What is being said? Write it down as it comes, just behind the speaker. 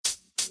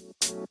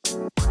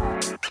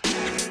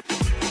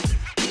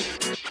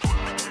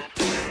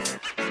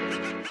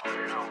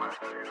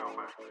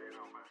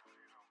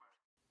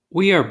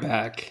We are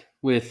back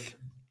with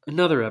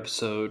another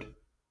episode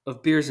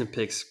of Beers and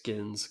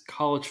Pigskins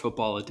College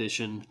Football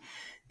Edition.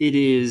 It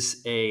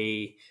is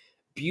a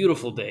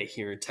beautiful day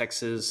here in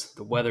Texas.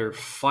 The weather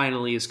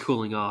finally is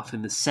cooling off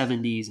in the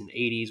 70s and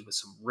 80s with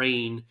some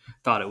rain.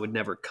 Thought it would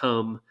never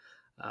come.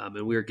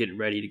 And we are getting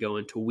ready to go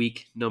into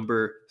week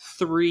number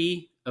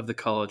 3 of the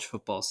college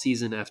football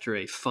season after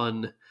a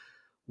fun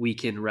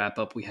weekend wrap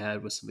up we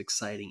had with some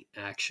exciting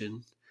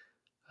action.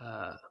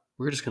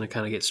 We're just going to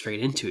kind of get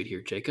straight into it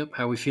here, Jacob.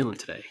 How are we feeling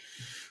today?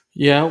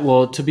 Yeah,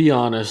 well, to be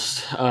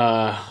honest,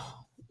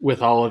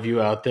 with all of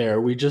you out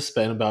there, we just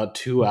spent about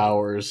 2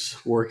 hours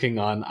working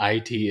on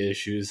IT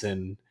issues,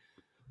 and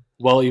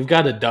well, you've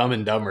got a Dumb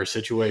and Dumber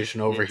situation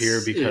over here It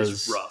is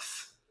because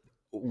rough.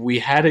 we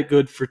had it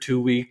good for 2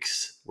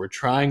 weeks. We're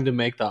trying to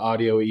make the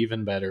audio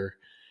even better,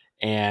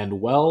 and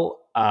well,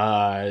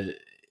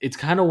 it's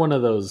kind of one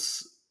of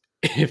those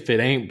if it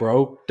ain't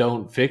broke,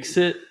 don't fix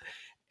it.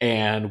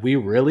 And we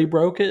really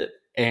broke it.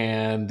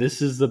 And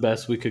this is the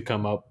best we could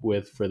come up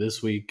with for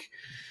this week.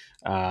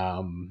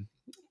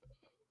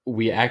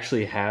 We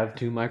actually have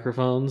 2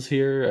 microphones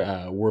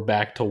here. We're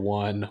back to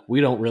one. We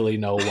don't really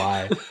know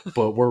why,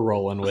 but we're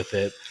rolling with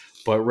it.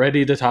 But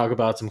ready to talk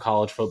about some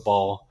college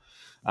football.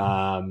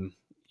 One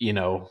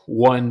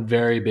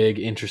very big,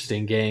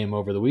 interesting game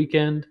over the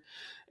weekend,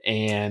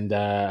 and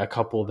a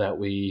couple that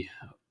we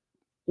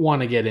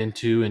want to get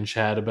into and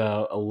chat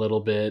about a little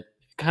bit.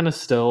 Kind of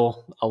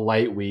still a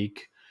light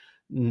week,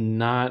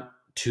 not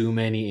too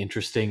many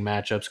interesting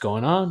matchups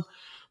going on,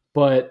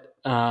 but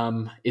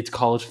it's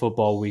college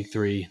football week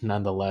 3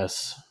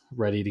 nonetheless.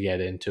 Ready to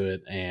get into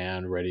it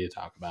and ready to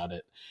talk about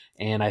it.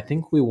 And I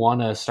think we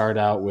want to start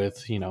out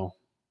with,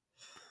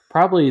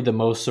 probably the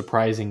most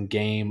surprising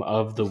game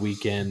of the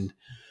weekend,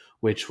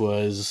 which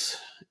was,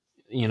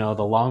 the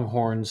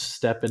Longhorns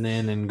stepping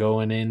in and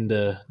going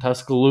into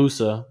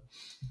Tuscaloosa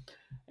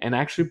and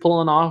actually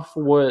pulling off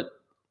what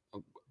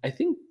I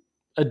think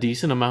a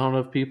decent amount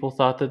of people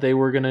thought that they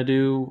were going to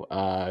do.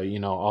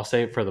 I'll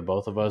say it for the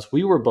both of us.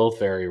 We were both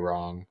very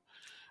wrong.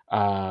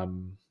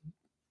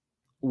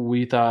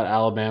 We thought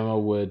Alabama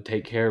would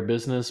take care of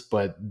business,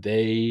 but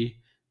they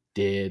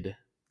did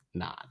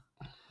not.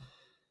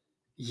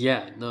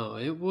 Yeah, no,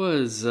 it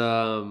was.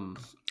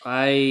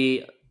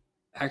 I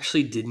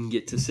actually didn't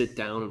get to sit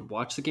down and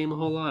watch the game a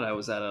whole lot. I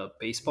was at a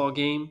baseball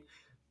game,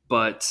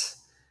 but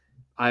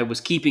I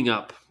was keeping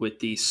up with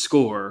the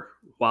score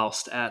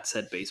whilst at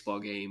said baseball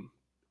game.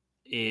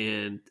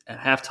 And at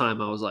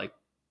halftime, I was like,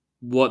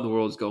 what in the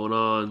world is going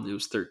on? It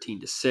was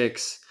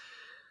 13-6.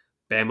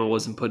 Bama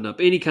wasn't putting up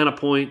any kind of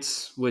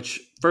points, which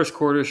first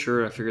quarter,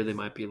 sure, I figured they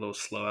might be a little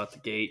slow out the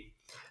gate.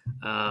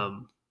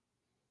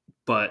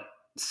 But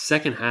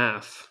second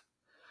half,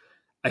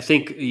 I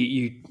think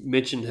you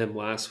mentioned him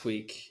last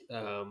week,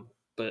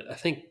 but I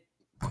think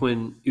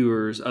Quinn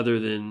Ewers, other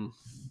than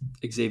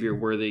Xavier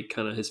Worthy,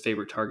 kind of his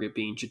favorite target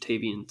being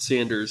Shedeur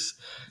Sanders,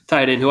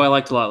 tight end, who I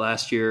liked a lot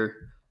last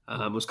year,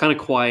 was kind of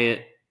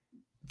quiet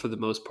for the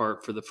most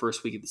part for the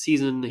first week of the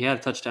season. He had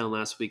a touchdown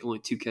last week, only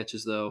 2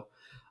 catches though.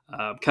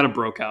 Kind of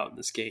broke out in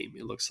this game.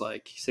 It looks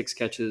like 6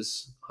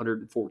 catches,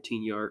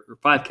 114 yards, or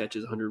 5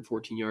 catches,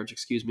 114 yards,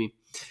 excuse me.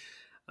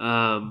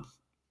 But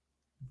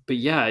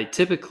yeah,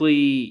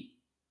 typically,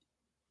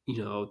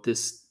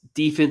 this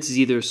defense is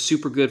either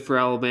super good for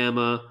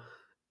Alabama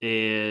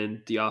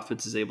and the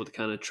offense is able to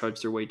kind of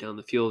trudge their way down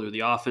the field, or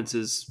the offense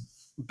is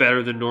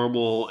better than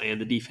normal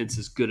and the defense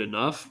is good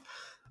enough.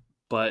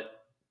 But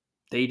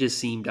they just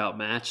seemed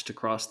outmatched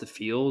across the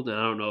field. And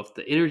I don't know if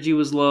the energy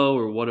was low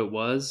or what it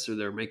was, or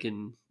they're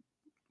making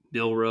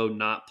Milroe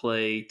not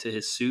play to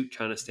his suit,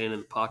 trying to stand in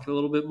the pocket a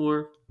little bit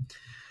more.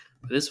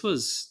 But this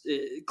was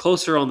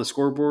closer on the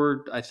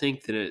scoreboard, I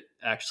think, than it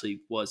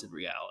actually was in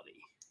reality.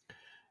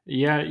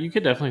 Yeah, you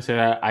could definitely say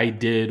that. I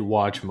did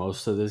watch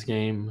most of this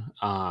game.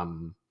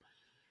 And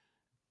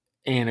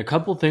a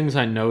couple things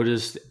I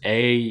noticed.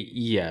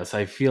 Yes,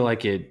 I feel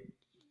like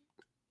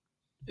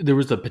there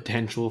was the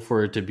potential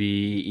for it to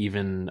be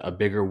even a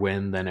bigger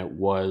win than it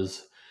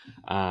was.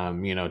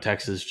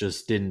 Texas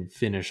just didn't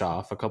finish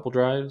off a couple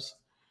drives.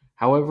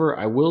 However,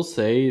 I will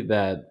say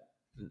that,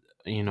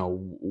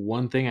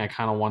 one thing I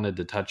kind of wanted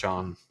to touch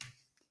on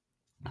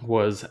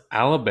was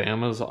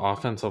Alabama's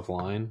offensive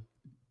line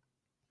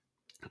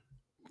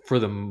for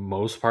the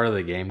most part of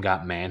the game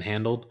got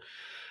manhandled.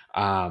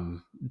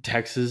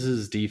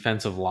 Texas's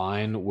defensive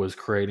line was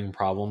creating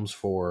problems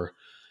for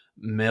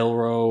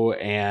Milroe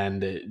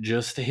and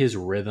just his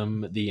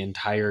rhythm the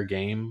entire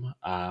game.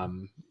 I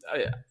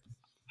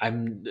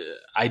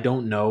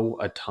don't know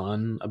a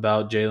ton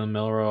about Jalen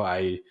Milroe.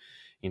 I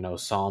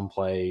saw him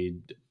play.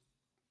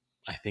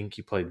 I think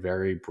he played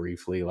very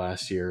briefly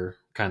last year,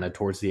 kind of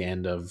towards the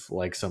end of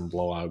like some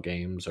blowout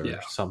games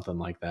or something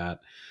like that.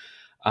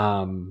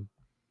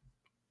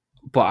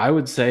 But I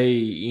would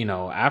say,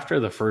 after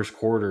the first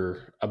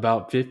quarter,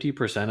 about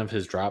 50% of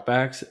his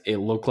dropbacks, it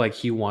looked like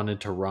he wanted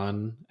to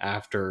run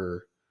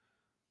after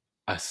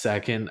a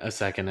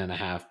second and a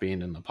half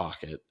being in the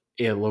pocket.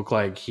 It looked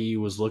like he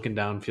was looking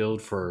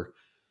downfield for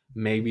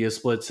maybe a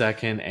split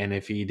second, and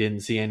if he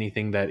didn't see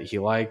anything that he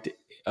liked,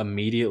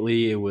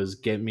 immediately it was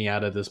get me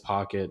out of this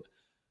pocket.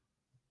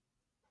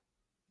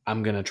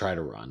 I'm gonna try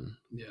to run.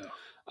 Yeah.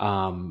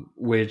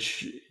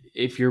 Which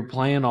if you're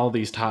playing all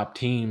these top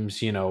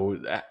teams,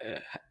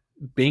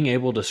 being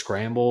able to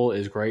scramble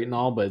is great and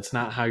all, but it's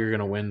not how you're going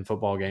to win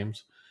football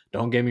games.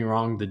 Don't get me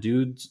wrong. The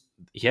dude's,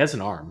 he has an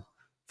arm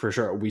for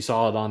sure. We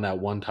saw it on that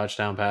one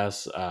touchdown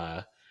pass.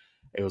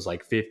 It was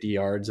like 50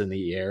 yards in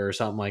the air or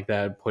something like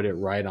that. Put it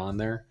right on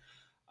there.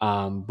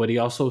 But he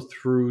also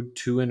threw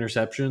two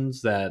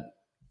interceptions that,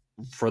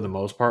 for the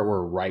most part,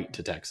 were right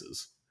to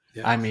Texas.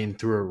 Yeah. I mean,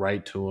 threw it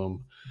right to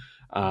him.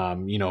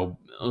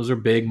 Those are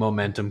big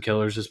momentum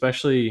killers,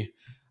 especially.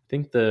 I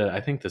think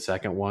the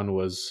second one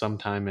was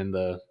sometime in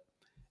the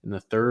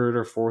third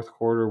or fourth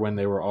quarter when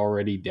they were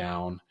already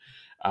down.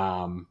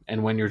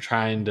 And when you're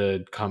trying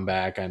to come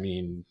back,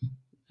 you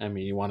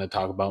want to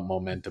talk about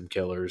momentum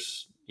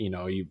killers.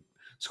 You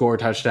score a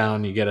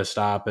touchdown, you get a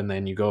stop, and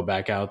then you go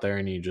back out there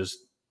and you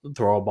just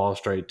throw a ball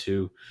straight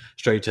to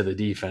the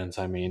defense.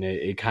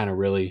 It kind of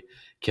really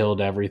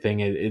killed everything.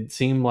 It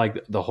seemed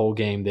like the whole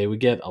game they would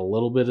get a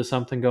little bit of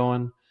something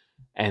going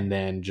and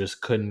then just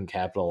couldn't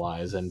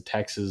capitalize. And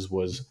Texas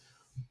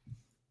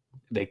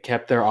they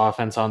kept their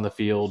offense on the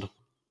field.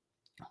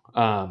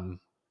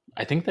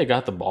 I think they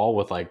got the ball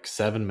with like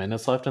 7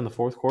 minutes left in the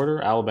fourth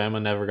quarter. Alabama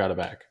never got it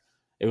back.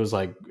 It was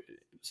like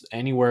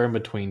anywhere in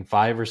between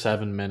 5 or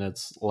 7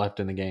 minutes left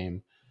in the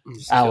game.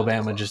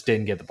 Alabama just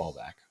didn't get the ball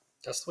back.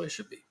 That's the way it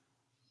should be.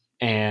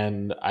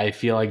 And I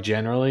feel like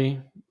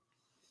generally,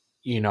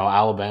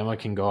 Alabama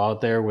can go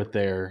out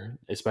there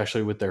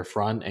especially with their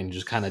front, and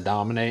just kind of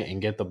dominate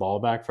and get the ball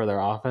back for their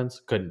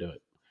offense. Couldn't do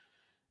it.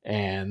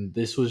 And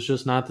this was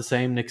just not the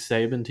same Nick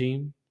Saban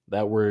team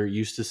that we're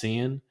used to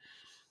seeing.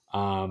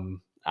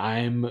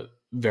 I'm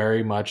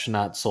very much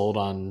not sold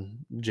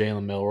on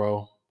Jalen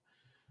Milroe.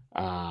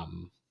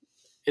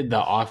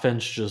 The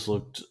offense just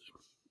looked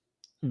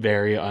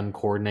very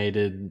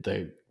uncoordinated.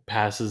 The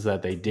passes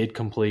that they did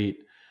complete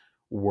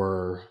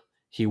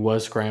he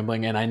was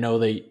scrambling, and I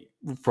know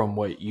from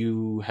what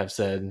you have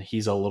said,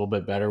 he's a little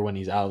bit better when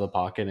he's out of the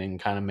pocket and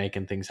kind of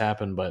making things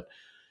happen, but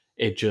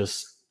it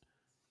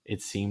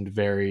seemed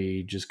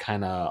very just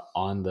kind of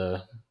on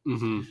the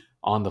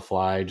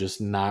fly,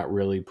 just not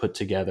really put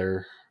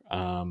together.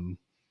 And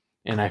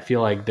I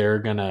feel like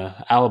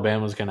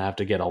Alabama's gonna have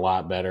to get a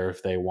lot better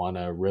if they want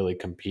to really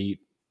compete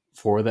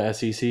for the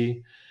SEC.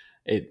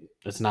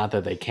 It's not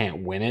that they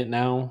can't win it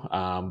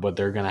now, but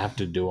they're gonna have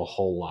to do a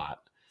whole lot.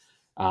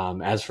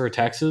 As for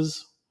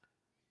Texas,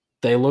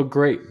 they look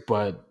great,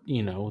 but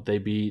they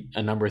beat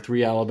a number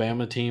 3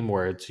 Alabama team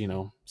where it's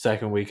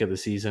second week of the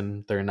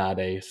season. They're not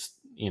a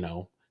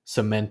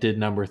cemented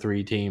number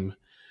 3 team.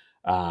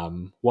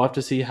 We'll have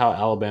to see how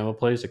Alabama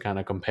plays to kind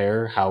of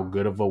compare how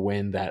good of a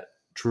win that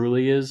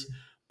truly is.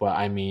 But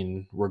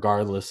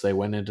regardless, they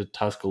went into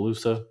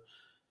Tuscaloosa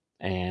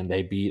and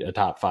they beat a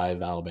top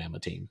 5 Alabama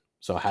team.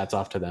 So hats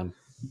off to them.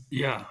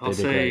 Yeah, I'll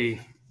say,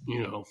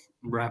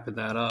 wrapping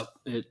that up,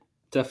 it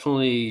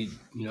definitely,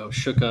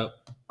 shook up.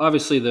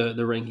 Obviously, the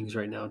rankings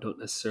right now don't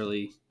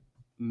necessarily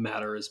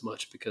matter as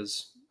much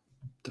because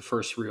the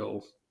first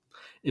real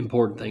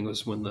important thing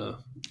was when the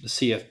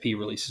CFP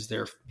releases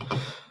their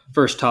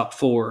first top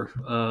 4.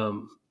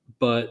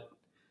 But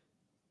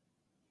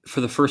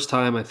for the first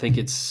time, I think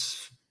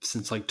it's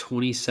since like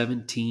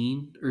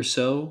 2017 or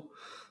so,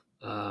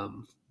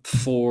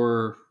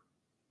 for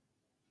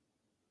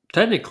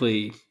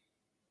technically,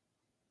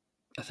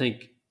 I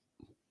think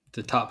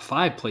the top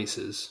 5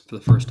 places for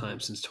the first time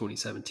since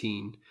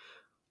 2017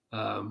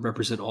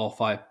 represent all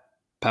 5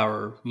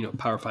 Power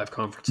 5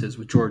 conferences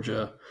with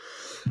Georgia,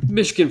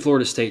 Michigan,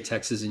 Florida State,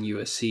 Texas, and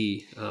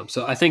USC.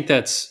 So I think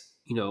that's,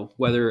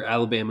 whether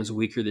Alabama's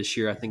weaker this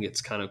year, I think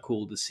it's kind of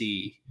cool to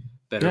see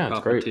better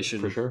competition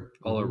for sure.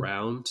 all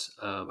around.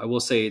 I will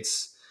say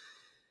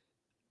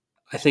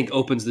I think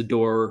opens the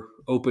door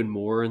open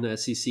more in the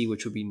SEC,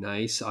 which would be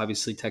nice.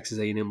 Obviously, Texas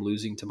A&M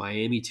losing to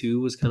Miami too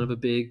was kind of a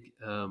big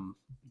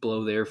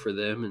blow there for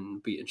them,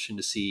 and be interesting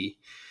to see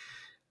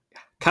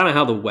kind of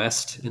how the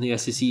West in the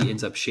SEC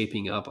ends up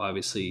shaping up.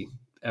 Obviously,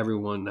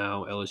 everyone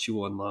now, LSU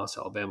 1 loss,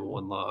 Alabama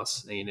 1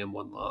 loss, A&M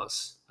 1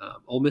 loss.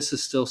 Ole Miss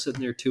is still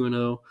sitting there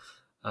 2-0.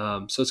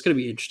 So it's going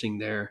to be interesting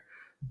there.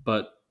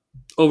 But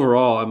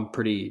overall, I'm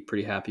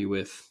pretty happy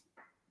with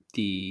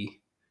the,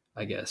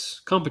 I guess,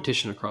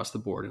 competition across the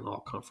board in all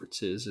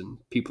conferences, and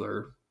people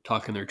are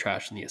talking their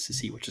trash in the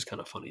SEC, which is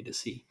kind of funny to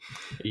see.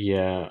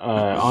 Yeah.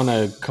 On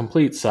a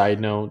complete side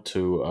note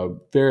to a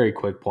very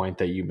quick point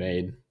that you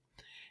made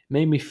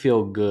me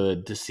feel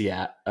good to see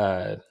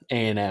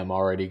A&M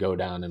already go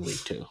down in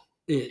week 2.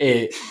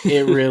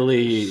 It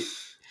really,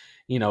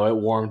 it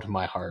warmed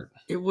my heart.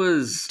 It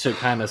was to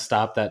kind of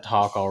stop that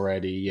talk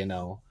already.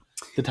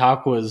 The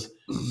talk was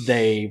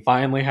they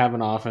finally have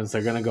an offense.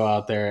 They're going to go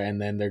out there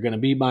and then they're going to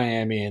beat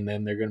Miami and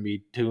then they're going to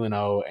be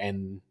 2-0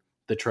 and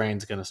the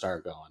train's going to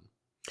start going.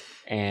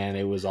 And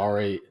it was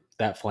already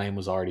that flame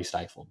was already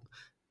stifled.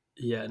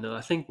 Yeah, no,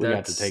 I think We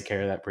got to take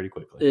care of that pretty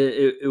quickly.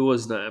 it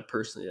was not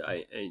personally.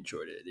 I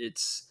enjoyed it.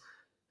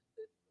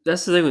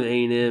 That's the thing with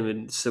A&M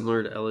and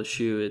similar to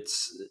LSU.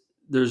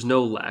 There's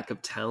no lack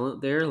of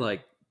talent there.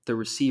 Like the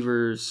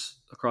receivers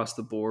across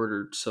the board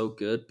are so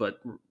good, but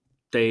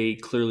they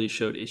clearly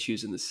showed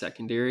issues in the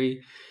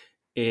secondary.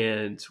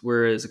 And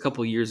whereas a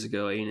couple of years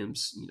ago,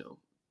 A&M's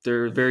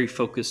they're very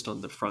focused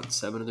on the front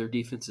seven of their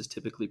defense is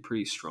typically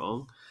pretty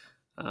strong,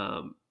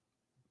 um,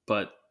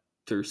 but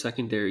their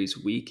secondary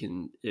is weak,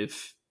 and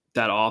if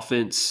that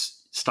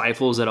offense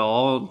stifles at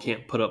all and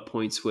can't put up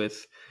points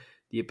with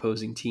the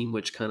opposing team,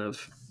 which kind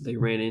of they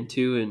ran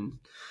into and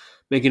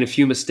making a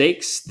few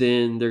mistakes,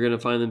 then they're going to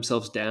find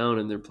themselves down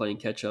and they're playing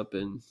catch up.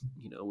 And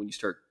when you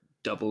start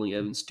doubling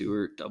Evan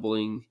Stewart,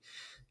 doubling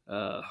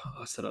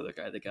what's that other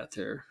guy that got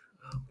there?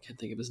 Can't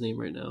think of his name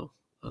right now.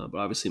 But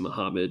obviously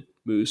Muhammad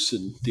Moose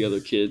and the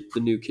other kid, the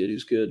new kid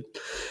who's good.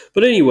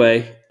 But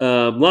anyway,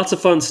 lots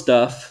of fun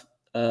stuff.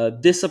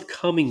 This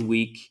upcoming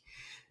week,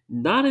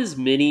 not as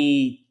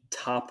many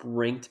top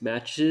ranked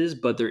matches,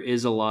 but there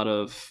is a lot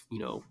of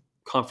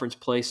conference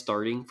play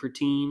starting for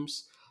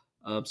teams.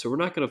 So we're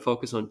not going to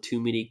focus on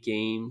too many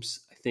games.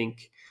 I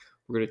think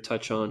we're going to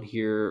touch on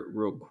here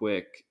real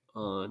quick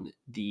on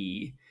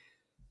the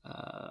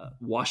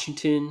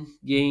Washington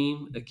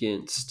game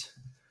against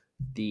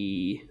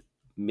the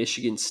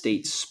Michigan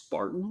State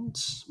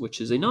Spartans,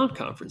 which is a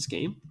non-conference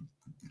game.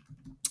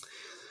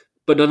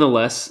 But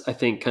nonetheless, I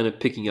think kind of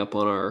picking up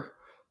on our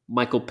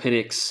Michael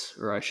Penix,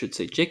 or I should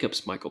say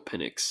Jacob's Michael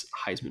Penix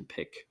Heisman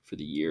pick for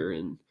the year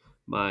and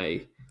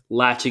my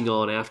latching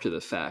on after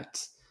the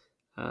fact.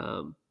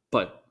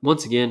 But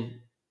once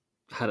again,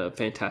 had a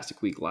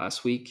fantastic week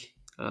last week.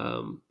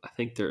 I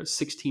think they're a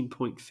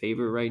 16-point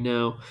favorite right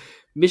now.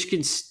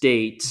 Michigan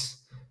State,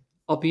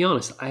 I'll be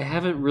honest, I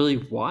haven't really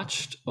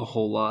watched a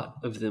whole lot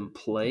of them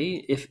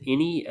play, if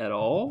any at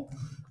all.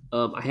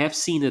 I have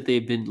seen that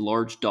they've been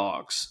large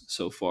dogs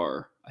so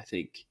far, I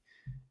think,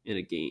 in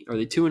a game. Are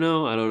they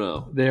 2-0? I don't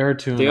know. They are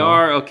 2-0. They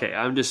are? Okay,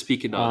 I'm just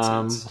speaking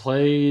nonsense.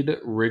 Played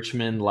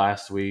Richmond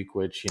last week,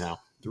 which, The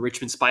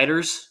Richmond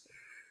Spiders?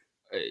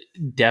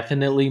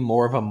 Definitely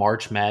more of a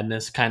March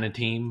Madness kind of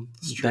team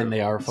than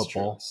they are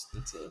football.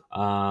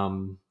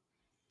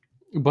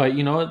 But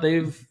you know what?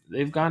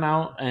 They've gone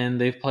out and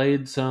they've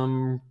played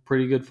some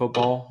pretty good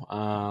football.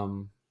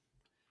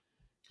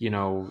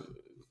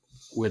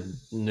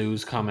 With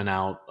news coming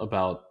out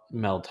about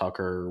Mel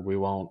Tucker, we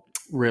won't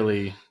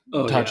really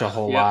touch a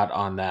whole lot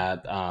on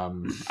that.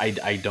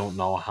 I don't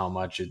know how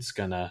much it's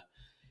gonna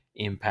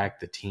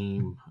impact the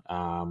team.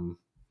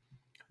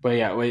 But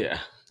yeah,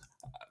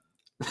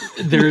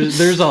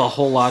 there's a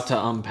whole lot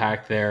to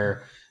unpack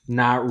there.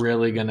 Not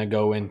really gonna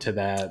go into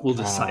that. We'll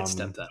just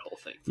sidestep that whole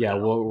thing.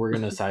 We're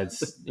gonna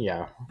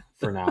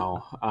for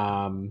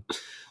now.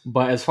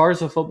 But as far as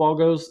the football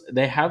goes,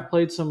 they have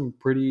played some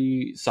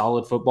pretty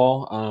solid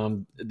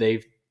football.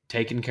 They've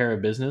taken care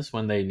of business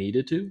when they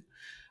needed to.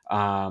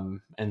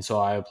 And so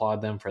I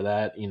applaud them for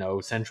that.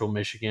 Central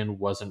Michigan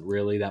wasn't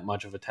really that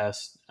much of a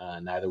test.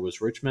 Neither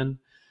was Richmond.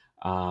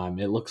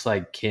 It looks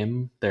like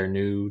Kim, their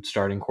new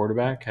starting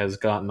quarterback, has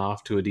gotten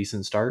off to a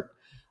decent start.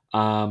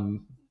 But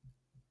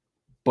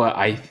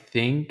I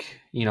think,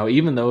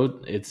 even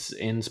though it's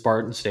in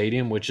Spartan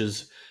Stadium, which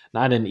is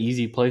not an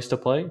easy place to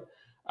play,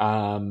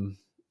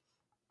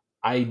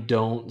 I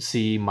don't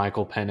see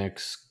Michael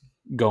Penix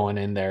going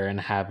in there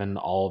and having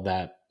all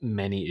that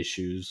many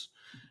issues.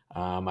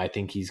 I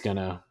think he's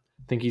gonna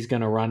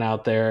run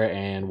out there,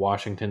 and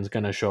Washington's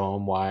gonna show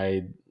him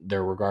why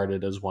they're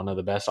regarded as one of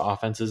the best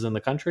offenses in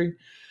the country,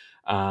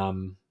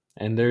 and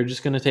they're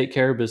just gonna take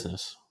care of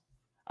business.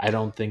 I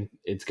don't think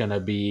it's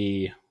gonna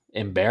be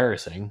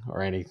embarrassing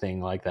or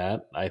anything like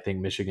that. I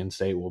think Michigan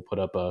State will put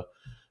up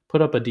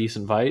a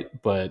decent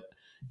fight, but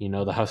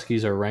the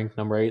Huskies are ranked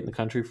number 8 in the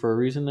country for a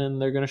reason,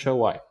 and they're going to show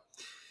why.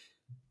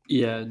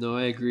 Yeah, no,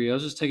 I agree. I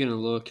was just taking a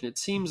look, and it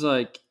seems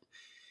like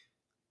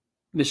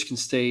Michigan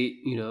State,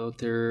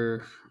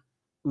 their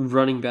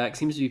running back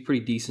seems to be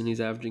pretty decent. He's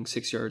averaging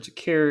 6 yards a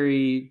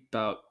carry,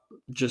 about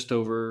just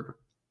over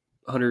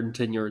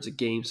 110 yards a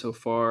game so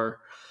far.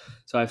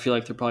 So I feel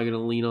like they're probably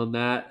going to lean on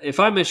that. If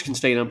I'm Michigan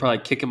State, I'm probably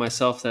kicking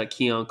myself that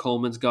Keon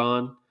Coleman's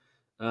gone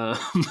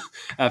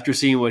after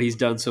seeing what he's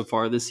done so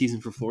far this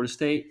season for Florida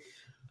State.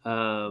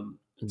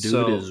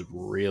 Dude is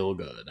real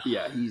good.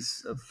 Yeah,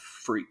 he's a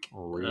freak.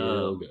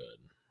 Real good.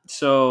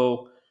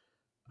 So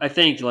I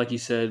think, like you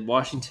said,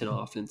 Washington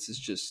offense is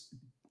just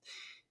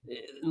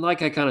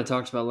like I kind of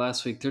talked about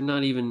last week. They're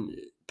not even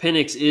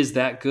Penix is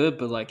that good,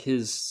 but like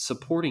his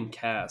supporting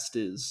cast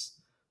is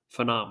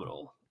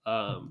phenomenal.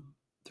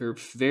 They're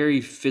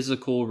very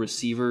physical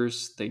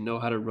receivers. They know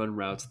how to run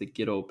routes. They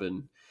get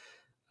open.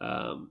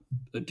 Adunze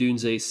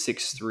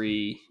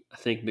 6'3". I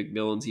think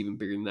McMillan's even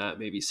bigger than that,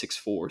 maybe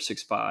 6'4",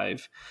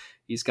 6'5".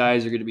 These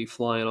guys are going to be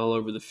flying all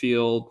over the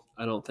field.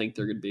 I don't think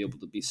they're going to be able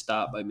to be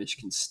stopped by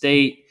Michigan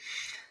State.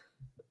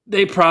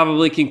 They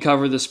probably can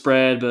cover the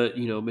spread, but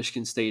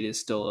Michigan State is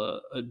still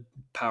a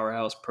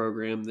powerhouse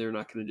program. They're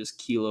not going to just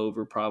keel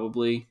over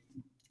probably.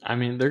 I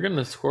mean, they're going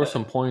to score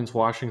some points.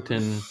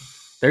 Washington,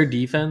 their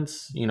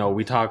defense,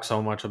 we talk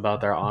so much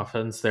about their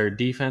offense. Their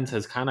defense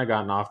has kind of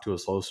gotten off to a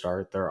slow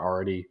start. They're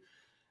already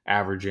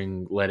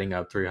averaging, letting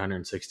up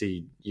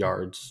 360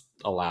 yards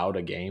allowed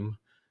a game,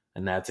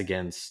 and that's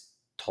against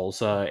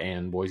Tulsa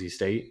and Boise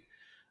State,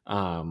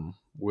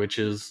 which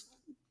is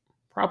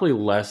probably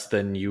less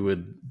than you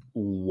would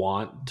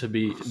want to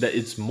be. That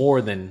it's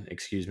more than,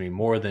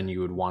 more than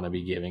you would want to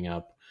be giving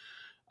up.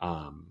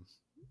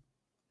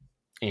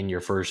 In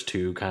your first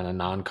two kind of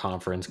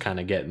non-conference kind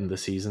of getting the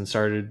season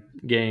started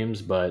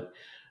games, but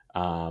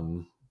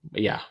um,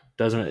 yeah,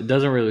 it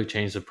doesn't really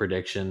change the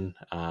prediction.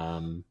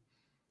 So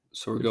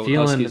we're going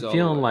Feeling Huskies all the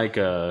way. like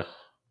a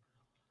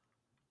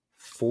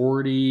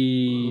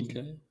 45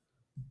 Okay.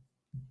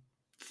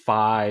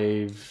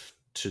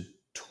 to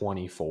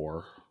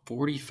 24.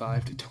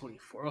 45 to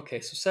 24. Okay,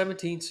 so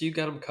 17. So you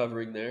got them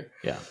covering there.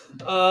 Yeah.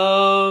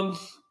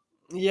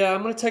 Yeah,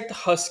 I'm gonna take the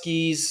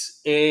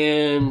Huskies,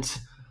 and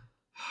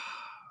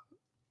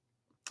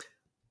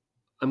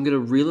I'm gonna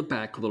reel it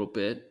back a little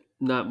bit.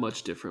 Not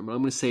much different, but I'm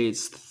gonna say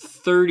it's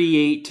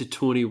 38 to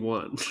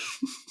 21.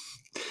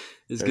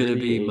 Is gonna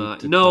be my.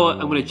 No, I'm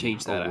gonna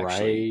change that.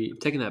 Actually, I'm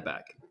taking that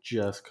back.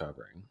 Just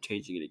covering.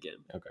 Changing it again.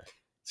 Okay.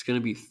 It's gonna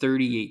be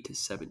 38 to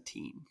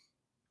 17.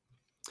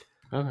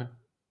 Okay.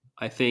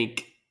 I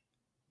think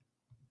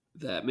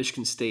that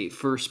Michigan State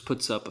first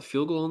puts up a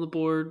field goal on the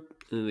board,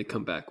 and then they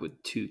come back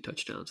with 2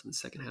 touchdowns in the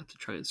second half to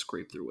try and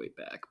scrape their way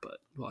back. But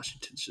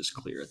Washington's just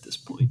clear at this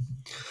point.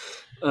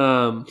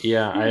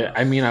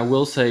 I mean, I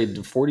will say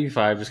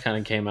 45 just kind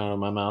of came out of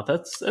my mouth.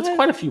 That's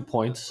quite a few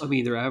points. I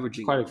mean, they're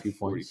averaging quite a few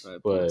points,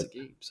 45 but, points a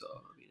game, so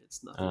I mean,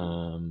 it's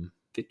nothing.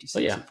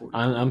 56 and 40.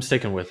 I'm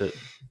sticking with it.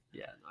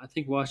 Yeah, I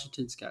think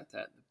Washington's got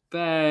that in the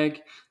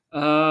bag.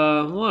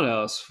 What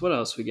else? What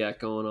else we got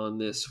going on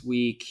this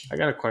week? I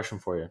got a question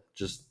for you.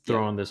 Just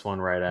throwing this one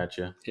right at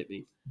you. Hit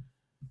me.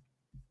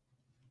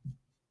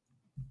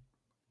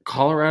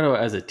 Colorado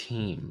as a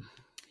team.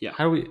 Yeah.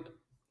 How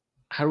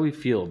do we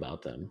feel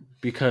about them?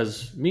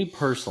 Because me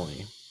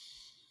personally,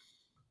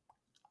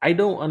 I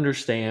don't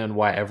understand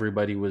why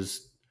everybody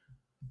was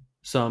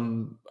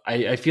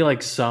I feel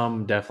like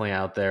some definitely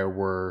out there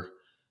were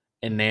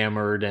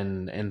enamored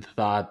and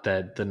thought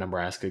that the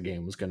Nebraska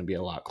game was going to be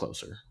a lot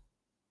closer.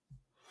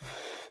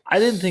 I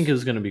didn't think it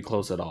was going to be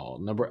close at all.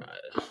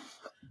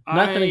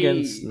 Nothing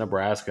against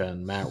Nebraska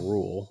and Matt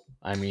Rule.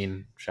 I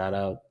mean, shout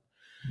out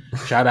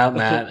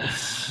Matt.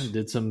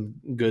 Did some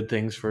good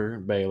things for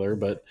Baylor,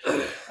 but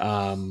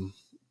I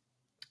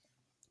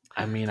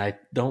mean, I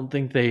don't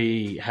think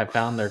they have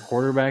found their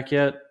quarterback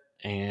yet,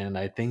 and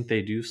I think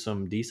they do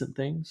some decent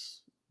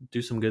things,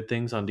 do some good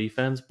things on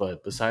defense,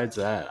 but besides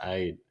that,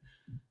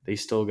 they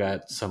still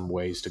got some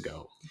ways to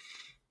go.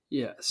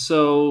 Yeah,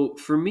 so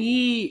for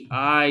me,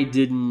 I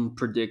didn't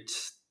predict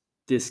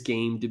this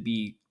game to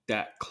be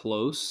that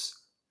close.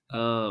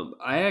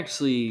 I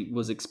actually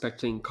was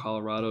expecting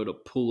Colorado to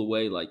pull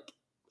away like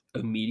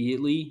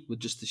immediately with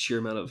just the sheer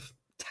amount of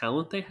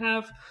talent they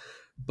have,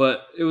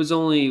 but it was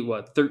only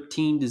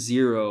 13 to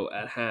 0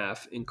 at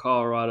half, and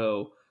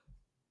Colorado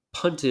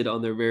punted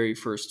on their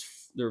first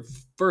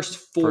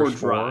four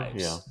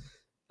drives.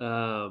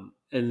 Yeah.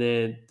 And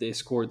then they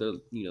scored their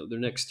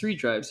next 3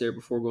 drives there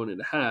before going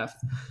into half.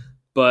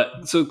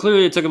 But so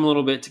clearly it took them a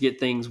little bit to get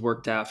things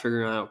worked out,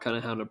 figuring out kind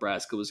of how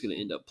Nebraska was going to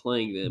end up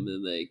playing them,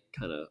 and they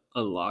kind of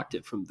unlocked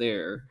it from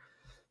there.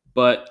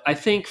 But I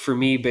think for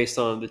me, based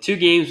on the 2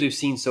 games we've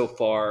seen so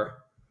far,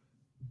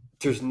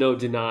 there's no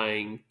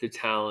denying the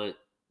talent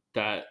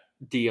that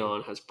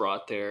Dion has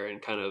brought there,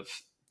 and kind of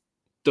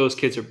those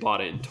kids are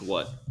bought into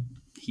what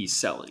he's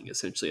selling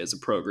essentially as a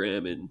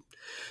program, and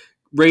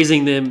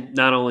raising them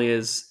not only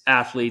as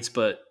athletes,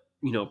 but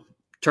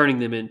turning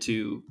them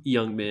into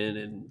young men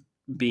and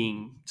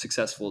being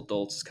successful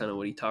adults is kind of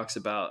what he talks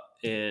about.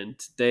 And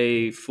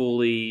they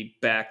fully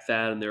back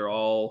that, and they're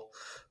all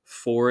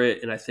for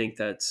it. And I think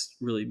that's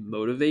really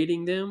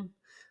motivating them.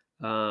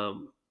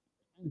 Down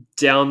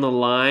the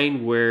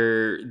line,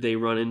 where they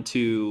run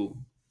into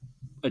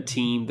a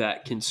team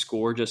that can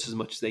score just as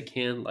much as they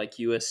can, like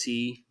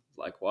USC,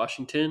 like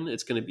Washington,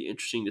 it's going to be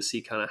interesting to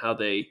see kind of how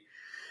they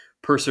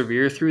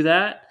persevere through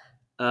that.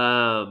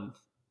 But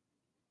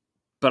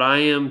I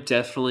am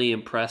definitely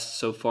impressed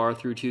so far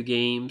through 2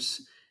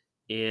 games,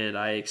 and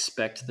I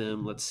expect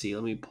them. Let's see.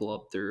 Let me pull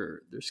up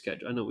their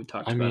schedule. I know we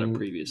talked about it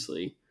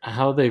previously.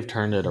 How they've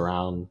turned it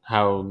around.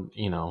 How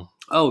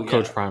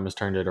Coach Prime has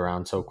turned it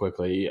around so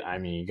quickly. I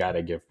mean, you got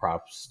to give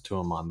props to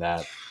him on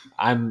that.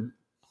 I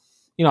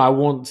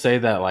won't say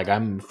that like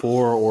I'm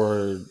for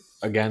or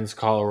against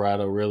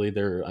Colorado. Really,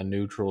 they're a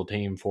neutral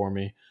team for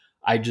me.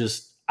 I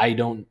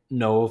don't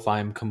know if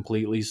I'm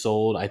completely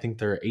sold. I think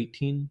they're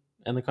 18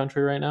 in the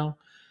country right now.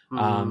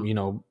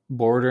 Mm-hmm.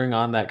 Bordering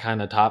on that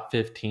kind of top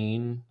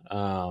 15.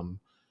 And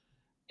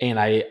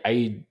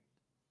I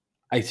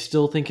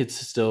still think it's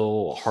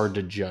still hard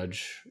to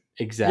judge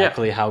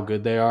exactly how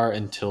good they are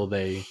until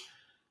they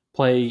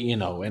play,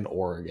 in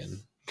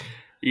Oregon.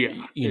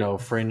 Yeah.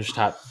 Fringe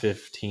top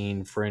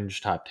 15,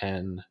 fringe top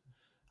 10.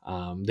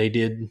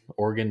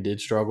 Oregon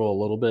did struggle a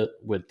little bit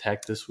with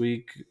Tech this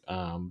week,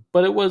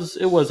 but it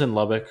was in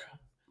Lubbock.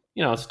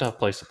 It's a tough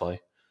place to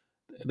play.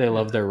 They Yeah,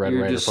 love their Red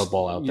Raider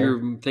football out there.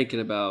 you're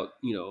thinking about,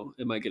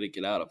 am I going to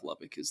get out of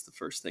Lubbock is the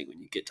first thing when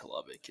you get to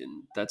Lubbock,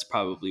 and that's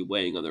probably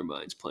weighing on their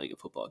minds playing a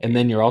football game. And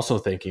then you're also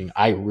thinking,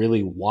 I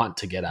really want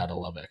to get out of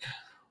Lubbock.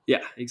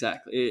 Yeah,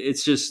 exactly.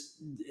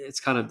 It's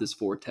kind of this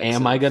vortex.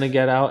 Am I going to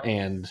get out?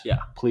 And Yeah,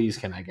 please,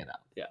 can I get out?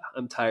 yeah,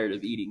 I'm tired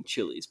of eating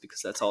Chili's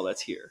because that's all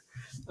that's here.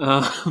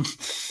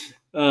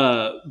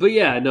 But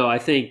yeah, no, I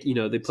think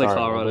they play Sorry,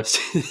 Colorado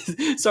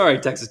State. Sorry,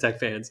 Texas Tech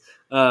fans.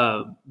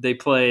 They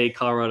play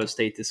Colorado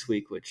State this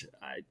week, which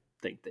I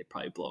think they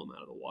probably blow them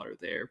out of the water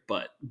there.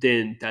 But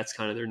then that's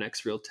kind of their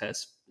next real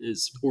test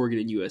is Oregon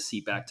and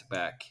USC back to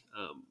back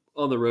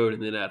on the road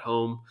and then at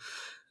home.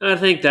 And I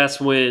think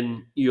that's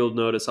when you'll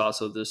notice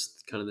also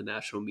this kind of the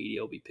national media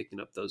will be picking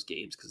up those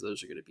games because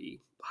those are going to be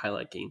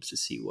highlight games to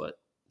see what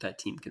that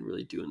team can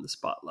really do in the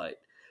spotlight.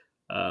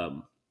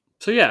 Um,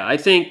 so yeah, I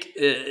think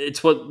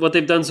it's what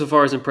they've done so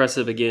far is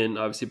impressive. Again,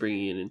 obviously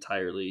bringing in an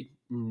entirely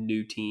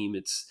new team.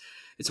 It's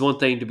one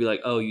thing to be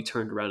like, oh, you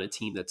turned around a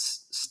team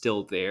that's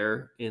still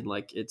there and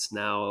like it's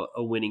now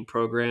a winning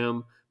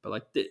program, but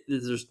like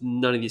there's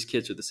none of these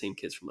kids are the same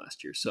kids from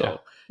last year.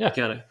 So Yeah.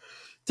 kind of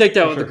take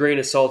that For with sure. a grain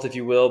of salt, if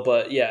you will.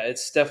 But yeah,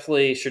 it's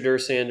definitely Shedeur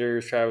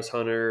Sanders, Travis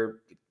Hunter,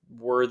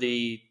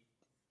 Worthy,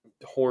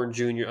 Horn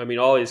Jr. I mean,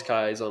 all these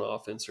guys on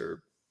offense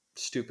are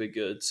stupid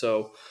good.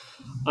 So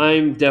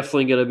I'm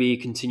definitely going to be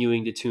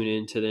continuing to tune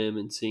into them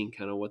and seeing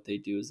kind of what they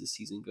do as the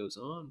season goes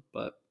on.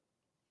 But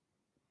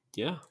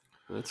yeah,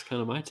 that's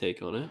kind of my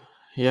take on it.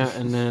 Yeah,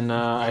 and then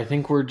I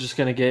think we're just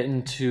going to get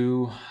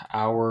into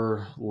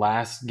our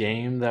last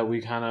game that we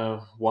kind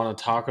of want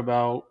to talk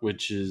about,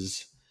 which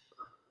is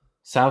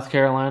South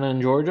Carolina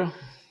and Georgia.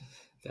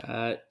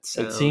 That It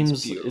sounds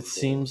seems beautiful. it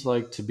seems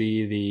like to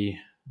be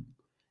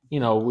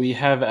we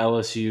have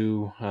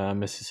LSU,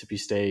 Mississippi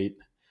State,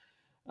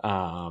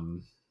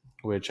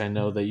 which I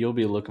know that you'll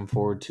be looking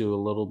forward to a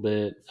little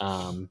bit.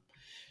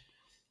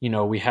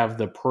 We have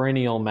the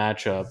perennial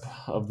matchup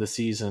of the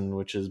season,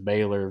 which is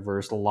Baylor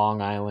versus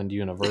Long Island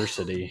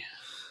University.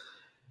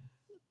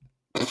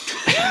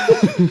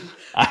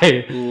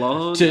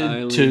 Long to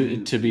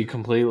Island. to be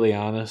completely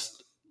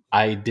honest,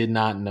 I did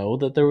not know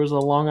that there was a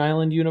Long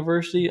Island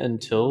University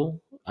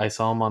until I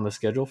saw them on the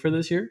schedule for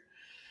this year.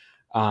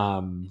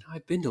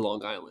 I've been to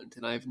Long Island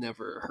and I've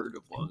never heard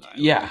of Long Island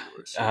Yeah,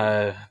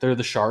 University. they're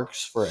the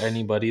Sharks for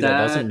anybody that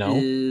doesn't know.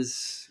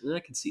 I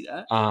can see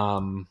that.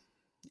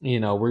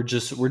 We're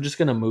just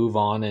gonna move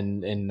on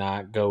and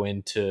not go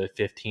into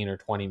 15 or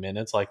 20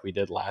 minutes like we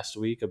did last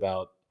week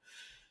about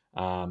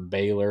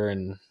Baylor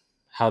and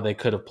how they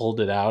could have pulled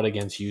it out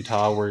against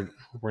Utah.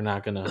 We're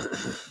not gonna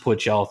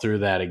put y'all through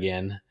that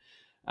again.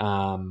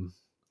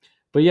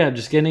 But yeah,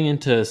 just getting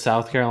into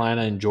South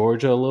Carolina and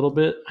Georgia a little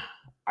bit.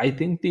 I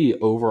think the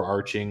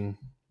overarching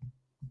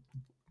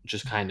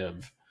just kind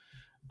of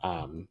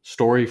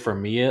story for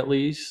me at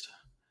least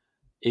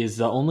is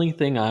the only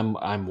thing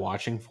I'm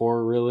watching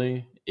for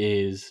really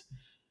is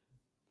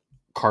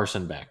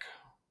Carson Beck.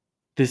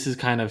 This is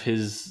kind of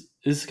his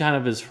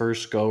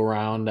first go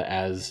around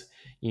as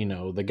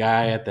the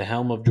guy at the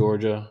helm of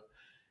Georgia.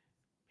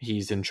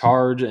 He's in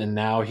charge, and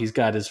now he's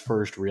got his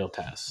first real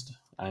test.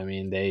 I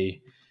mean,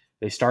 they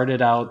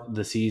started out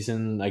the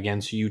season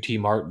against UT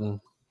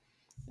Martin,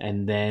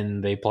 and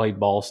then they played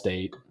Ball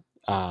State,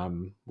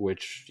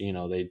 which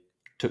they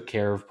took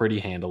care of pretty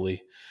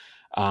handily.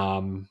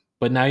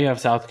 But now you have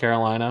South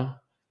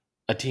Carolina,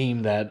 a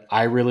team that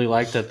I really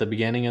liked at the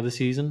beginning of the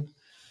season.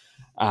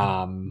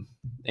 And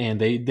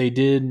they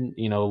did,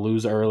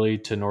 lose early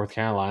to North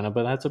Carolina,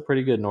 but that's a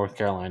pretty good North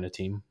Carolina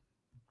team.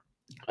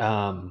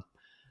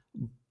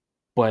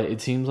 But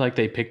it seems like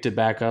they picked it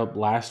back up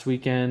last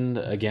weekend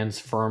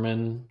against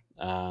Furman,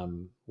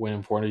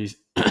 winning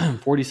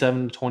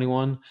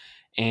 47-21.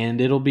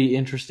 And it'll be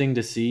interesting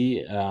to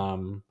see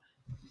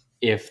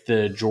if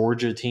the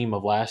Georgia team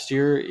of last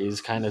year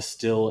is kind of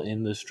still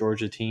in this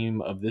Georgia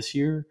team of this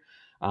year.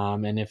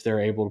 And if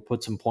they're able to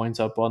put some points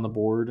up on the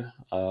board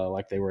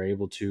like they were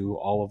able to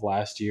all of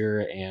last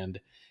year. And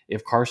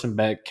if Carson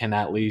Beck can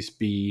at least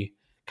be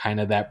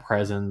kind of that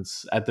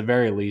presence, at the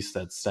very least,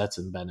 that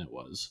Stetson Bennett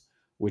was,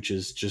 which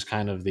is just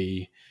kind of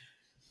the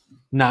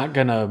not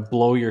going to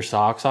blow your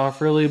socks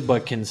off really,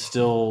 but can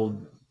still...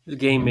 The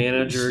game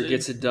manager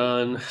gets it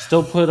done.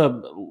 Still put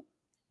up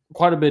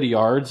quite a bit of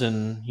yards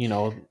and,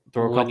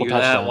 throw a When couple you're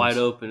touchdowns. that wide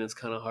open, it's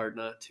kind of hard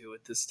not to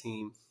with this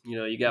team.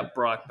 You got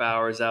Brock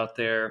Bowers out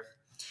there.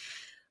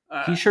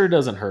 He sure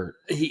doesn't hurt.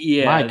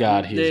 My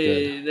God, he's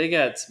good. They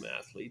got some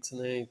athletes, and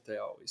they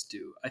always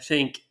do. I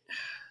think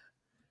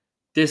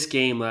this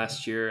game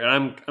last year,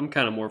 and I'm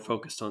kind of more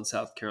focused on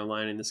South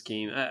Carolina in this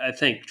game. I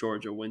think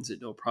Georgia wins it,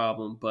 no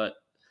problem. But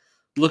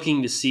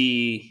looking to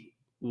see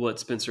what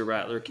Spencer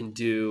Rattler can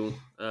do,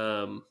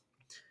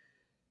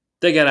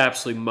 they got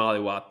absolutely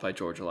mollywopped by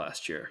Georgia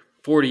last year,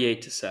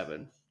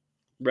 48-7.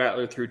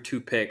 Rattler threw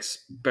 2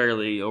 picks,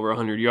 barely over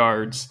 100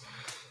 yards.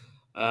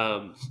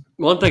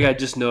 One thing I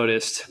just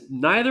noticed,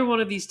 neither one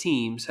of these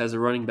teams has a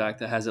running back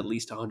that has at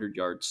least 100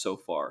 yards so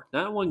far.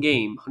 Not in one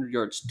game, 100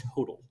 yards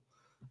total.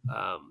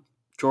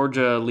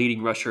 Georgia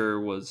leading rusher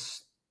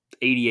was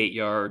 88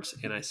 yards,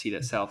 and I see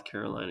that South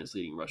Carolina's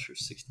leading rusher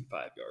is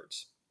 65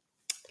 yards.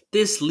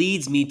 This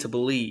leads me to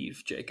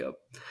believe, Jacob,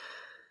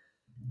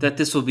 that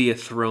this will be a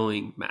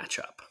throwing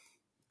matchup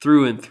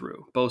through and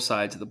through. Both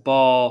sides of the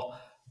ball,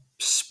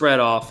 spread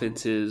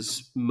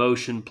offenses,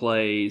 motion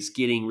plays,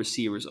 getting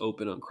receivers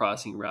open on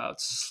crossing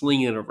routes,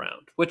 slinging it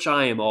around, which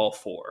I am all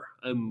for.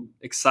 I'm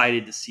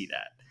excited to see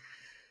that.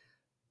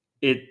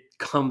 It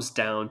comes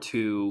down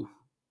to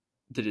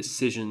the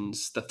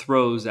decisions, the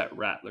throws that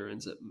Rattler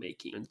ends up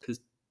making. Because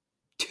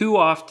too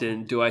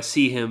often do I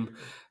see him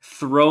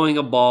throwing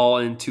a ball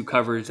into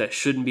coverage that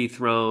shouldn't be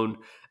thrown,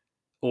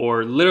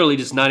 or literally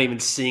just not even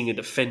seeing a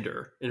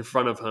defender in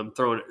front of him,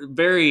 throwing it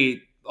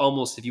very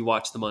almost, if you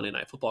watch the Monday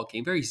Night Football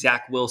game, very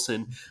Zach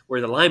Wilson,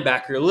 where the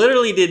linebacker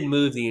literally didn't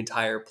move the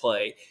entire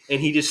play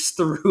and he just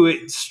threw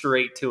it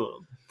straight to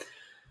him.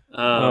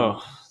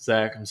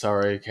 Zach, I'm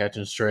sorry,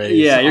 catching strays.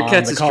 Yeah, you're on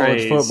catching the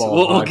college strays.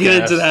 football. We'll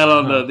get into that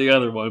on the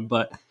other one,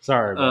 but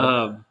sorry,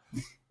 bud.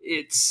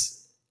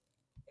 It's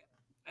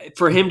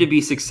for him to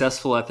be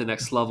successful at the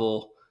next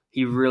level.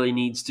 He really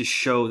needs to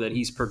show that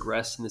he's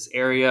progressed in this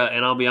area.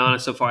 And I'll be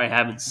honest, so far I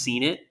haven't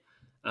seen it.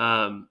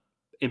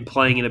 And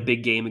playing in a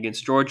big game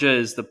against Georgia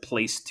is the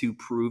place to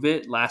prove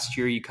it. Last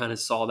year, you kind of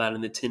saw that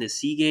in the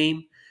Tennessee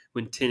game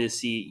when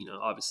Tennessee,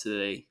 obviously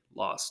they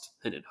lost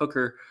Hendon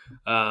Hooker.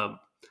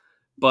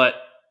 But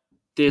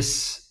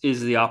this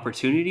is the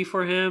opportunity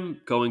for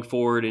him going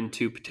forward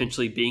into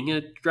potentially being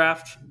a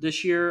draft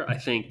this year. I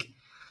think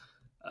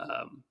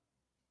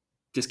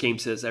this game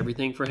says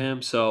everything for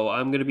him. So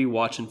I'm going to be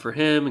watching for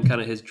him and kind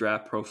of his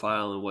draft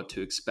profile and what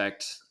to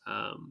expect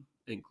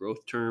in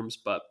growth terms.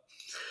 But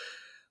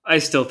I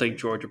still think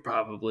Georgia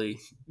probably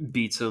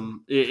beats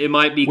him. It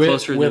might be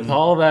closer with than,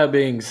 all that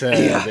being said,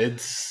 yeah,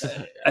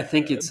 I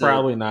think it's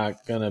probably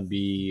not going to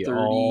be 30,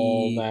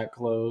 all that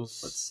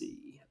close. Let's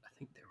see. I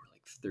think they were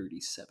like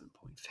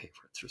 37-point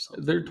favorites or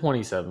something. They're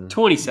 27.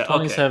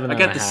 27. Okay. I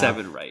got the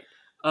 7 right.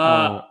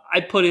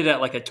 I put it at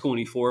like a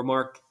 24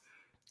 mark.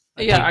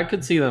 I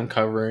could see them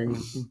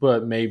covering,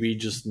 but maybe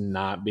just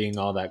not being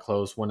all that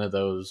close. One of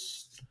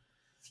those,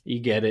 you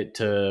get it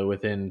to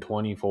within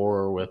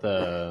 24 with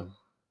a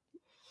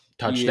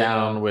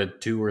touchdown with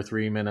 2 or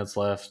 3 minutes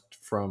left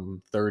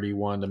from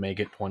 31 to make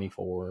it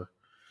 24.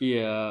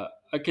 Yeah,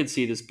 I could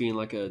see this being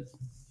like a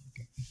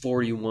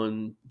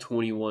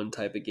 41-21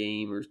 type of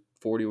game or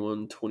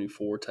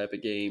 41-24 type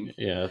of game.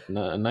 Yeah,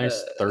 a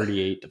nice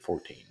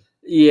 38-14.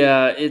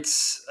 Yeah,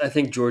 I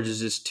think Georgia's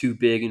just too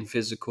big and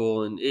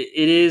physical, and it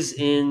is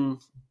in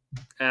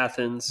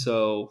Athens,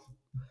 so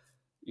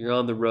you're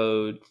on the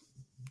road.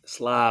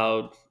 It's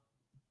loud,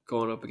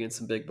 going up against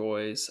some big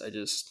boys.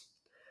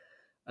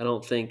 I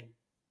don't think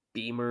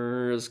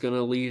Beamer is going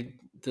to lead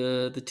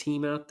the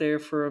team out there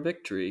for a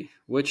victory,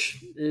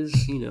 which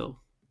is,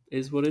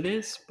 is what it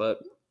is. But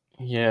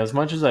yeah, as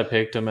much as I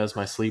picked him as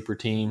my sleeper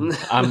team,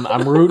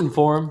 I'm rooting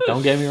for him.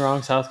 Don't get me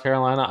wrong, South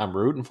Carolina, I'm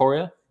rooting for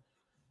you.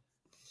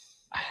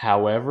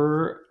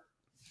 However,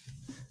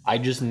 I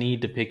just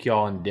need to pick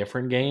y'all in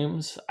different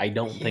games. I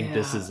don't think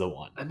this is the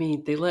one. I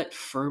mean, they let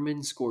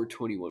Furman score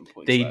 21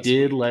 points. They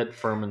did let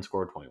Furman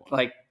score 21.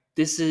 Like,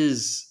 this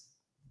is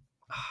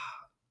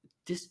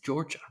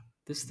Georgia.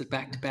 This is the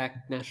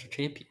back-to-back national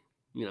champion,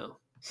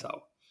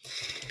 so.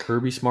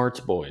 Kirby Smart's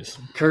boys.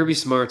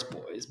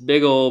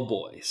 Big old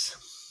boys.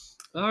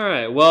 All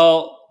right,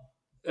 well,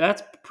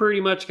 that's pretty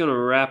much going to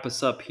wrap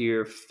us up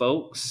here,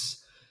 folks.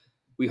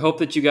 We hope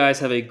that you guys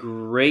have a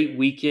great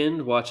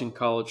weekend watching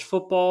college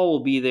football.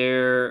 We'll be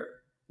there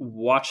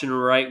watching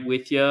right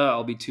with you.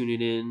 I'll be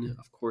tuning in,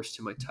 of course,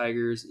 to my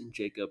Tigers and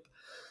Jacob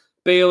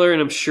Baylor,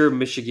 and I'm sure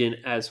Michigan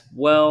as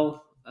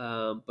well.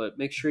 But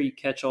make sure you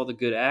catch all the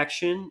good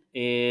action,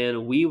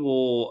 and we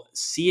will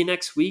see you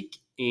next week.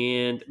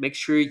 And make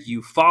sure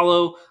you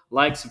follow,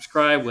 like,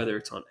 subscribe, whether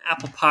it's on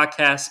Apple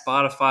Podcasts,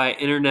 Spotify,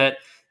 Internet,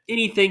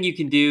 anything you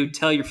can do.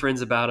 Tell your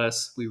friends about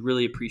us. We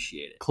really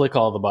appreciate it. Click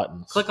all the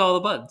buttons.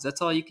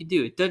 That's all you can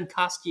do. It doesn't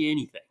cost you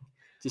anything.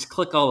 Just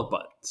click all the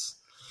buttons.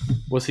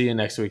 We'll see you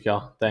next week,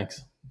 y'all.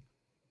 Thanks.